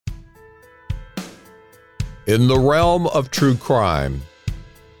In the realm of true crime,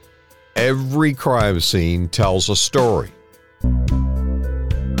 every crime scene tells a story.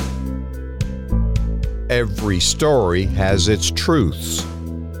 Every story has its truths.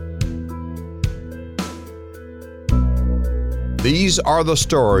 These are the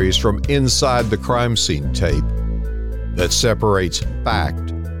stories from inside the crime scene tape that separates fact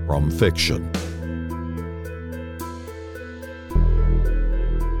from fiction.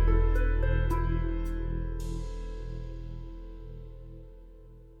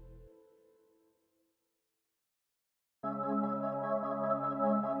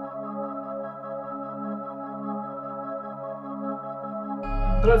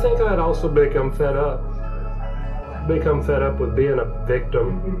 But I think I'd also become fed up with being a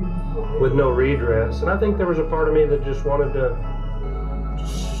victim with no redress. And I think there was a part of me that just wanted to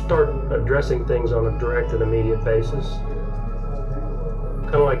start addressing things on a direct and immediate basis.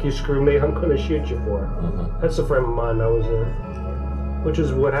 Kind of like, you screw me, I'm going to shoot you for it. That's the frame of mind I was in, which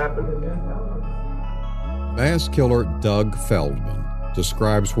is what happened. Mass killer Doug Feldman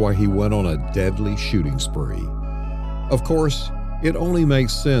describes why he went on a deadly shooting spree. Of course, it only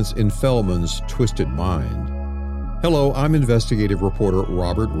makes sense in Feldman's twisted mind. Hello, I'm investigative reporter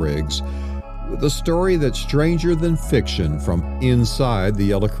Robert Riggs with a story that's stranger than fiction from inside the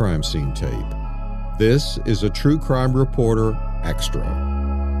yellow crime scene tape. This is a True Crime Reporter Extra.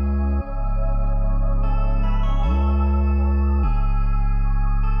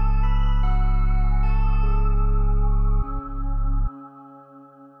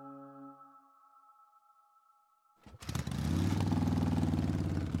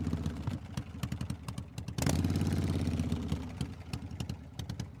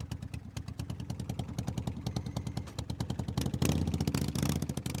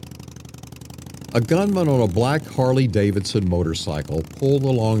 A gunman on a black Harley Davidson motorcycle pulled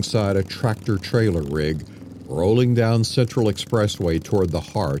alongside a tractor-trailer rig rolling down Central Expressway toward the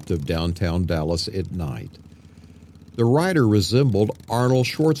heart of downtown Dallas at night. The rider resembled Arnold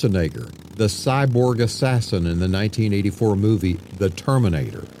Schwarzenegger, the cyborg assassin in the 1984 movie The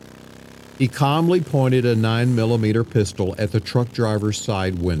Terminator. He calmly pointed a 9mm pistol at the truck driver's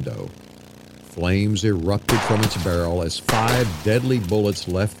side window. Flames erupted from its barrel as 5 deadly bullets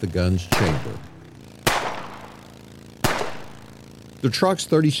left the gun's chamber. The truck's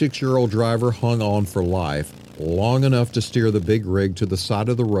 36-year-old driver hung on for life, long enough to steer the big rig to the side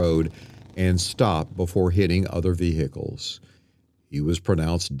of the road and stop before hitting other vehicles. He was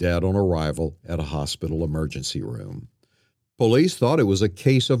pronounced dead on arrival at a hospital emergency room. Police thought it was a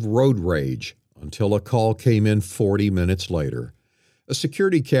case of road rage until a call came in 40 minutes later. A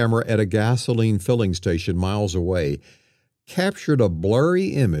security camera at a gasoline filling station miles away captured a blurry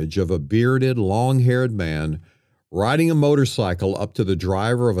image of a bearded, long-haired man riding a motorcycle up to the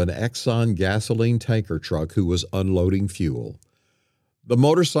driver of an Exxon gasoline tanker truck who was unloading fuel. The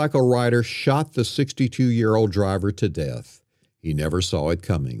motorcycle rider shot the 62-year-old driver to death. He never saw it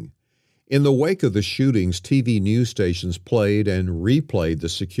coming. In the wake of the shootings, TV news stations played and replayed the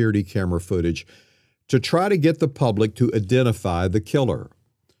security camera footage to try to get the public to identify the killer.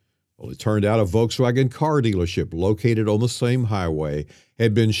 Well, it turned out a Volkswagen car dealership located on the same highway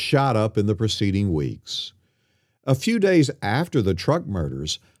had been shot up in the preceding weeks. A few days after the truck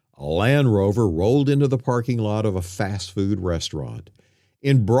murders, a Land Rover rolled into the parking lot of a fast food restaurant.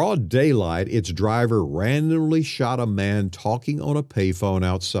 In broad daylight, its driver randomly shot a man talking on a payphone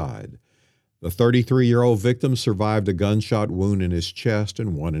outside. The 33-year-old victim survived a gunshot wound in his chest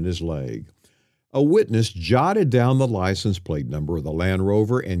and one in his leg. A witness jotted down the license plate number of the Land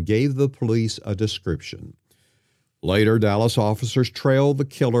Rover and gave the police a description. Later, Dallas officers trailed the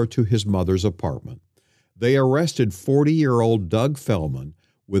killer to his mother's apartment. They arrested 40-year-old Doug Feldman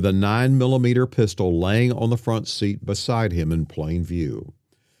with a 9mm pistol laying on the front seat beside him in plain view.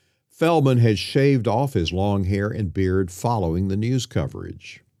 Feldman had shaved off his long hair and beard following the news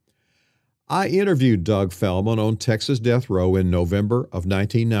coverage. I interviewed Doug Feldman on Texas death row in November of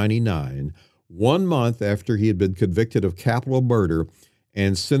 1999, 1 month after he had been convicted of capital murder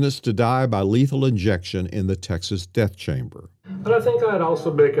and sentenced to die by lethal injection in the Texas death chamber. But I think I'd also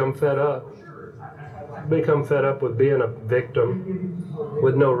become fed up with being a victim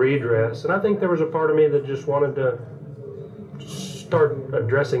with no redress. And I think there was a part of me that just wanted to start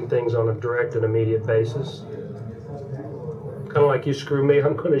addressing things on a direct and immediate basis. Kind of like, you screw me,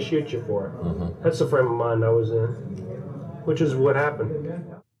 I'm going to shoot you for it. That's the frame of mind I was in, which is what happened.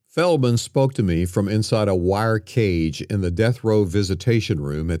 Feldman spoke to me from inside a wire cage in the death row visitation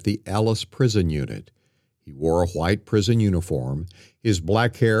room at the Alice Prison Unit. He wore a white prison uniform. His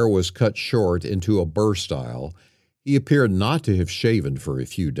black hair was cut short into a burr style. He appeared not to have shaven for a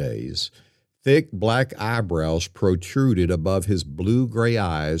few days. Thick black eyebrows protruded above his blue-gray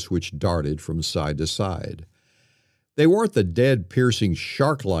eyes, which darted from side to side. They weren't the dead, piercing,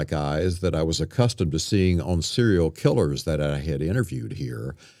 shark-like eyes that I was accustomed to seeing on serial killers that I had interviewed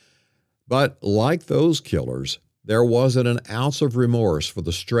here. But like those killers, there wasn't an ounce of remorse for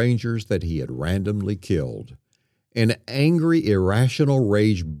the strangers that he had randomly killed. An angry, irrational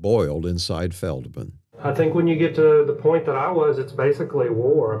rage boiled inside Feldman. I think when you get to the point that I was, it's basically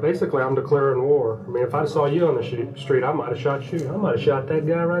war. Basically, I'm declaring war. I mean, if I saw you on the street, I might have shot you. I might have shot that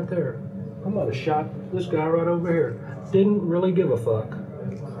guy right there. I might have shot this guy right over here. Didn't really give a fuck.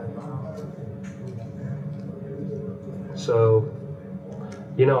 So,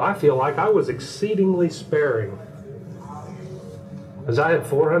 I feel like I was exceedingly sparing. Because I had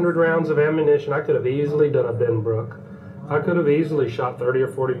 400 rounds of ammunition. I could have easily done a Benbrook. I could have easily shot 30 or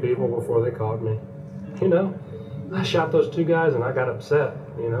 40 people before they caught me. I shot those two guys and I got upset,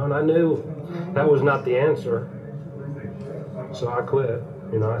 and I knew that was not the answer. So I quit,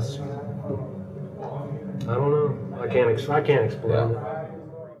 I don't know. I can't explain it.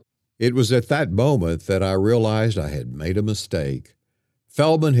 It was at that moment that I realized I had made a mistake.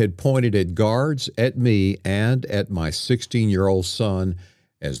 Feldman had pointed at guards, at me, and at my 16-year-old son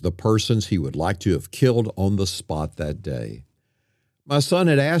as the persons he would like to have killed on the spot that day. My son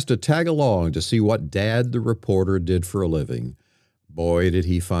had asked to tag along to see what Dad, the reporter, did for a living. Boy, did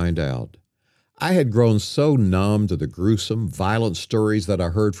he find out. I had grown so numb to the gruesome, violent stories that I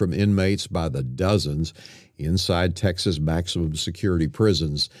heard from inmates by the dozens inside Texas maximum security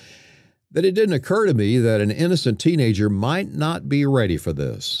prisons that it didn't occur to me that an innocent teenager might not be ready for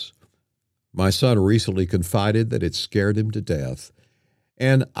this. My son recently confided that it scared him to death,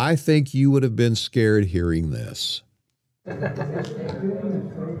 and I think you would have been scared hearing this.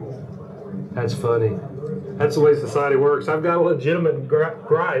 That's funny. That's the way society works. I've got a legitimate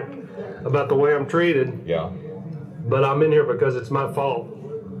gripe about the way I'm treated. Yeah. But I'm in here because it's my fault.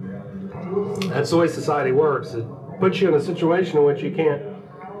 That's the way society works. It puts you in a situation in which you can't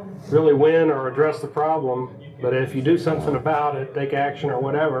really win or address the problem. But if you do something about it, take action or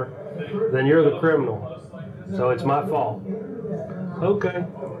whatever, then you're the criminal. So it's my fault. Okay.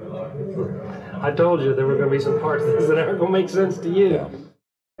 I told you there were going to be some parts of this that aren't going to make sense to you. Yeah.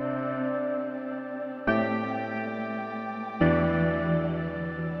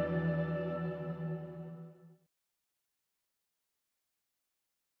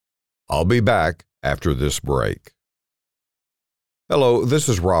 I'll be back after this break. Hello, this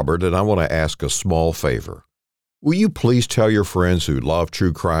is Robert, and I want to ask a small favor. Will you please tell your friends who love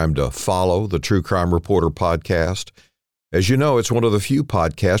true crime to follow the True Crime Reporter podcast? As you know, it's one of the few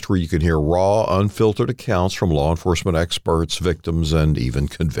podcasts where you can hear raw, unfiltered accounts from law enforcement experts, victims, and even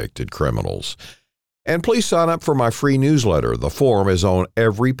convicted criminals. And please sign up for my free newsletter. The form is on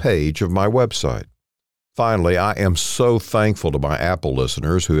every page of my website. Finally, I am so thankful to my Apple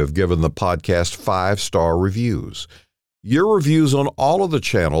listeners who have given the podcast 5-star reviews. Your reviews on all of the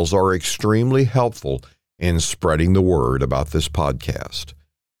channels are extremely helpful in spreading the word about this podcast.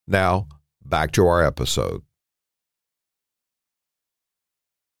 Now, back to our episode.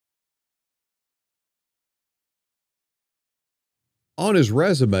 On his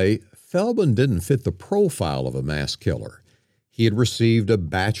resume, Feldman didn't fit the profile of a mass killer. He had received a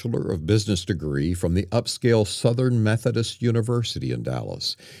Bachelor of Business degree from the upscale Southern Methodist University in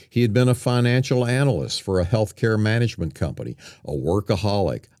Dallas. He had been a financial analyst for a healthcare management company, a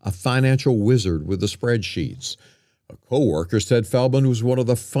workaholic, a financial wizard with the spreadsheets. A coworker said Feldman was one of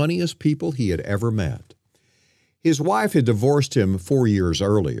the funniest people he had ever met. His wife had divorced him 4 years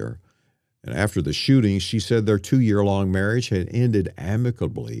earlier, and after the shooting, she said their 2-year-long marriage had ended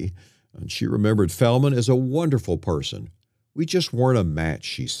amicably, and she remembered Feldman as a wonderful person. We just weren't a match,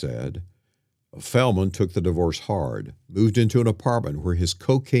 she said. Feldman took the divorce hard, moved into an apartment where his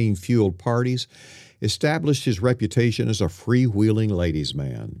cocaine-fueled parties established his reputation as a freewheeling ladies'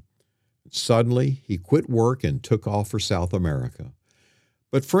 man. Suddenly, he quit work and took off for South America.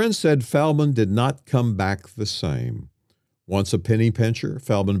 But friends said Feldman did not come back the same. Once a penny pincher,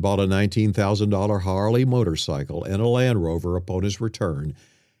 Feldman bought a $19,000 Harley motorcycle and a Land Rover upon his return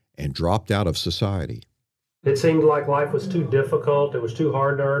and dropped out of society. It seemed like life was too difficult. It was too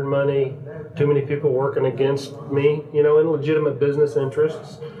hard to earn money. Too many people working against me, in legitimate business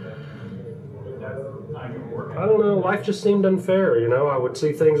interests. I don't know. Life just seemed unfair, I would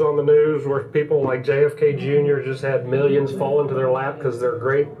see things on the news where people like JFK Jr. just had millions fall into their lap because their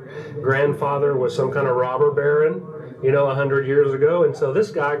great-grandfather was some kind of robber baron, 100 years ago. And so this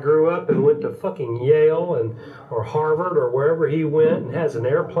guy grew up and went to fucking Yale or Harvard or wherever he went and has an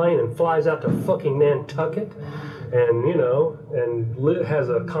airplane and flies out to fucking Nantucket and has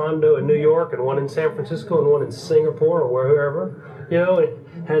a condo in New York and one in San Francisco and one in Singapore or wherever,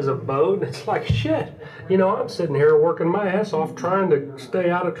 and has a boat. It's like, shit, I'm sitting here working my ass off trying to stay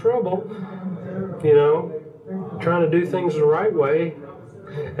out of trouble, trying to do things the right way,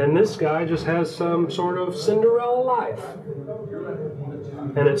 and this guy just has some sort of Cinderella life.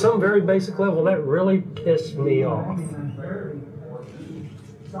 And at some very basic level, that really pissed me off.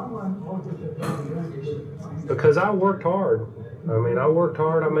 Because I worked hard. I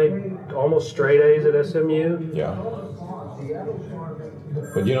made almost straight A's at SMU. Yeah.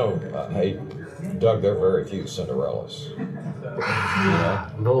 But hey, Doug, there are very few Cinderellas.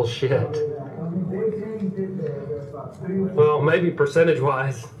 Bullshit. Well, maybe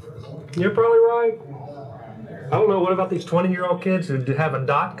percentage-wise. You're probably right. I don't know, what about these 20-year-old kids who have a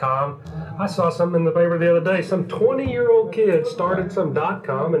 .com? I saw something in the paper the other day. Some 20-year-old kid started some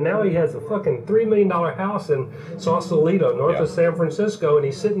 .com, and now he has a fucking $3 million house in Sausalito, north of San Francisco, and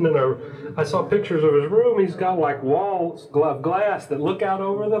he's sitting I saw pictures of his room. He's got like walls of glass that look out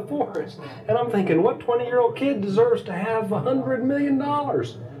over the forest. And I'm thinking, what 20-year-old kid deserves to have $100 million?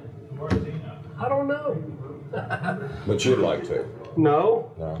 I don't know. But you'd like to?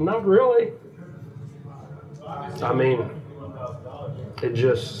 No, not really. I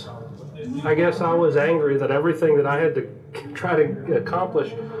guess I was angry that everything that I had to try to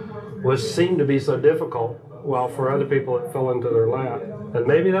accomplish seemed to be so difficult, while for other people it fell into their lap. And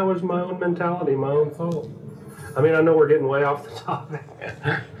maybe that was my own mentality, my own fault. I know we're getting way off the topic.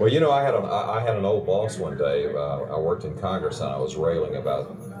 Well, I had an old boss one day. I worked in Congress, and I was railing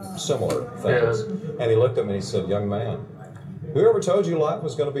about similar things. Yeah. And he looked at me and he said, "Young man, whoever told you life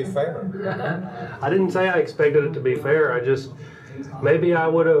was going to be fair?" I didn't say I expected it to be fair. Maybe I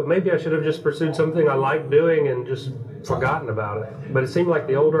should have just pursued something I liked doing and just forgotten about it. But it seemed like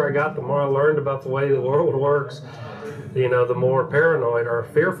the older I got, the more I learned about the way the world works. The more paranoid or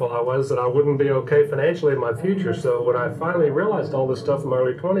fearful I was that I wouldn't be okay financially in my future. So when I finally realized all this stuff in my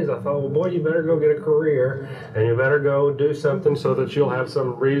early 20s, I thought, well, boy, you better go get a career, and you better go do something so that you'll have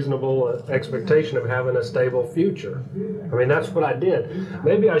some reasonable expectation of having a stable future. That's what I did.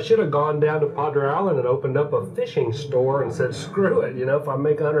 Maybe I should have gone down to Padre Island and opened up a fishing store and said, screw it, if I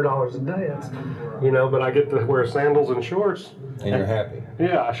make $100 a day, but I get to wear sandals and shorts. And you're happy.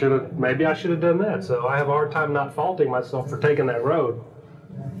 Yeah, maybe I should have done that. So I have a hard time not faulting myself for taking that road.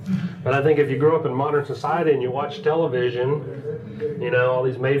 But I think if you grow up in modern society and you watch television, all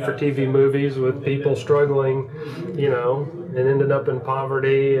these made-for-TV movies with people struggling, and ended up in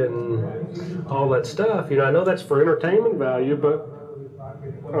poverty and all that stuff, I know that's for entertainment value, but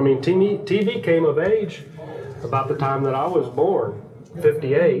TV came of age about the time that I was born,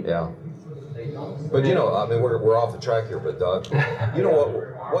 58. Yeah. But we're off the track here. But Doug,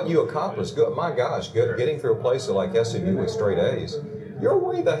 what you accomplished? My gosh, getting through a place like SMU with straight A's. You're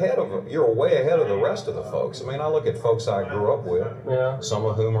way ahead of the rest of the folks. I look at folks I grew up with. Yeah. Some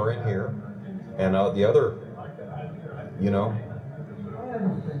of whom are in here, and the other,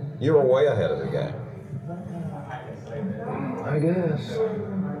 you were way ahead of the game.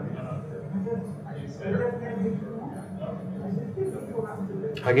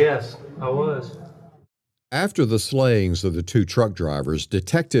 I guess. I was. After the slayings of the two truck drivers,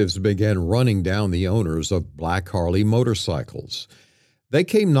 detectives began running down the owners of black Harley motorcycles. They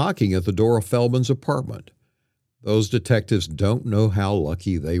came knocking at the door of Feldman's apartment. Those detectives don't know how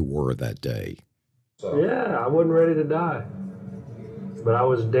lucky they were that day. Yeah, I wasn't ready to die. But I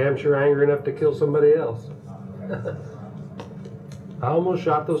was damn sure angry enough to kill somebody else. I almost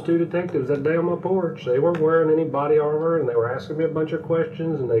shot those two detectives that day on my porch. They weren't wearing any body armor, and they were asking me a bunch of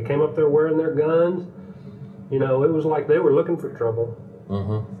questions, and they came up there wearing their guns. It was like they were looking for trouble.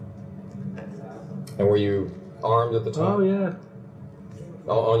 Mm-hmm. And were you armed at the time? Oh, yeah.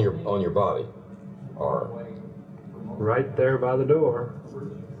 On your body? Or right there by the door.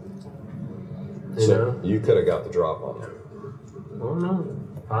 You could have got the drop on them. Oh, no.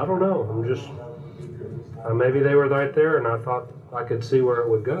 I don't know. Maybe they were right there, and I thought I could see where it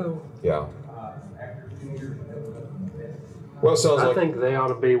would go. Yeah. Well, I think they ought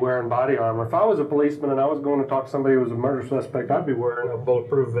to be wearing body armor. If I was a policeman and I was going to talk to somebody who was a murder suspect, I'd be wearing a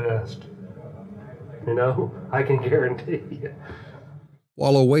bulletproof vest. I can guarantee you.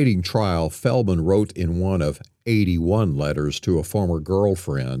 While awaiting trial, Feldman wrote in one of 81 letters to a former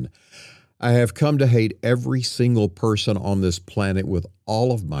girlfriend, "I have come to hate every single person on this planet with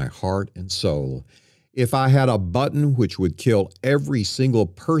all of my heart and soul. If I had a button which would kill every single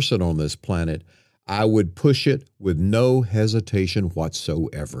person on this planet, I would push it with no hesitation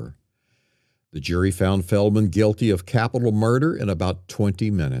whatsoever." The jury found Feldman guilty of capital murder in about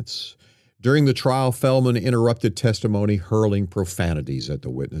 20 minutes. During the trial, Feldman interrupted testimony, hurling profanities at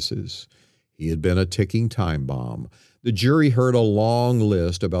the witnesses. He had been a ticking time bomb. The jury heard a long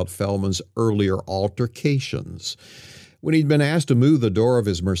list about Feldman's earlier altercations. When he'd been asked to move the door of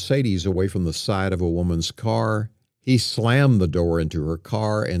his Mercedes away from the side of a woman's car, he slammed the door into her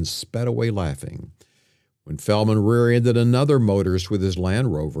car and sped away laughing. When Feldman rear-ended another motorist with his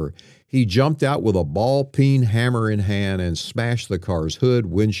Land Rover, he jumped out with a ball-peen hammer in hand and smashed the car's hood,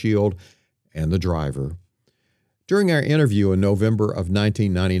 windshield, and the driver. During our interview in November of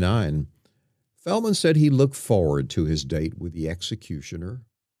 1999, Feldman said he looked forward to his date with the executioner.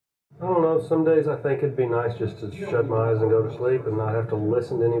 I don't know, some days I think it'd be nice just to shut my eyes and go to sleep and not have to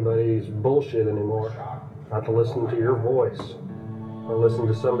listen to anybody's bullshit anymore. Not to listen to your voice or listen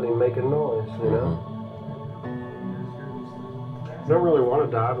to somebody making noise, you know? Don't really want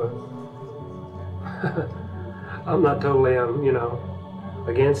to die, but I'm not totally,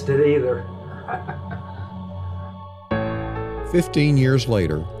 against it either. 15 years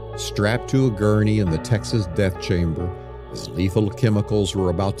later, strapped to a gurney in the Texas death chamber, as lethal chemicals were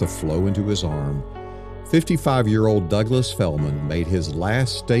about to flow into his arm, 55-year-old Douglas Feldman made his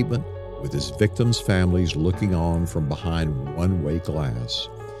last statement with his victims' families looking on from behind one-way glass.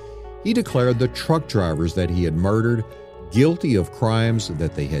 He declared the truck drivers that he had murdered guilty of crimes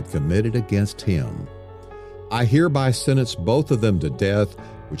that they had committed against him. I hereby sentence both of them to death,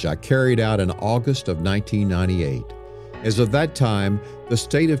 which I carried out in August of 1998. As of that time, the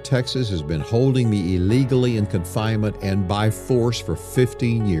state of Texas has been holding me illegally in confinement and by force for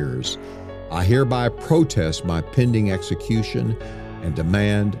 15 years. I hereby protest my pending execution and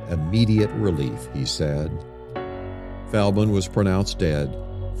demand immediate relief, he said. Feldman was pronounced dead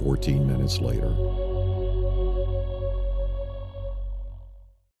 14 minutes later.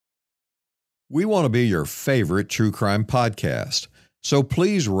 We want to be your favorite true crime podcast, so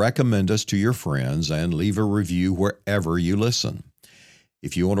please recommend us to your friends and leave a review wherever you listen.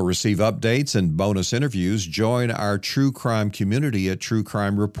 If you want to receive updates and bonus interviews, join our true crime community at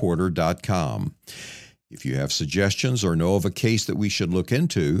truecrimereporter.com. If you have suggestions or know of a case that we should look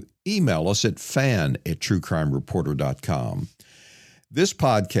into, email us at fan@truecrimereporter.com. This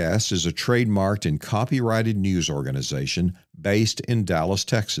podcast is a trademarked and copyrighted news organization based in Dallas,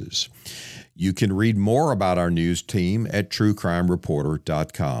 Texas. You can read more about our news team at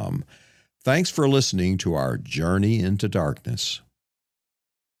truecrimereporter.com. Thanks for listening to our Journey into Darkness.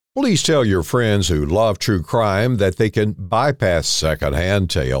 Please tell your friends who love true crime that they can bypass secondhand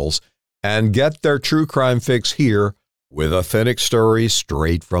tales and get their true crime fix here with authentic stories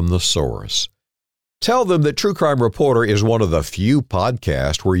straight from the source. Tell them that True Crime Reporter is one of the few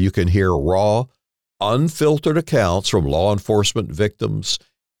podcasts where you can hear raw, unfiltered accounts from law enforcement victims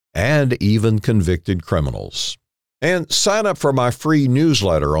and even convicted criminals. And sign up for my free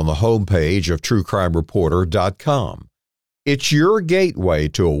newsletter on the homepage of truecrimereporter.com. It's your gateway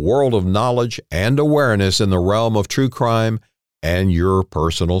to a world of knowledge and awareness in the realm of true crime and your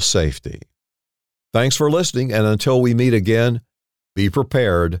personal safety. Thanks for listening, and until we meet again, be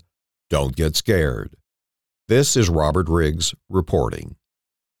prepared, don't get scared. This is Robert Riggs reporting.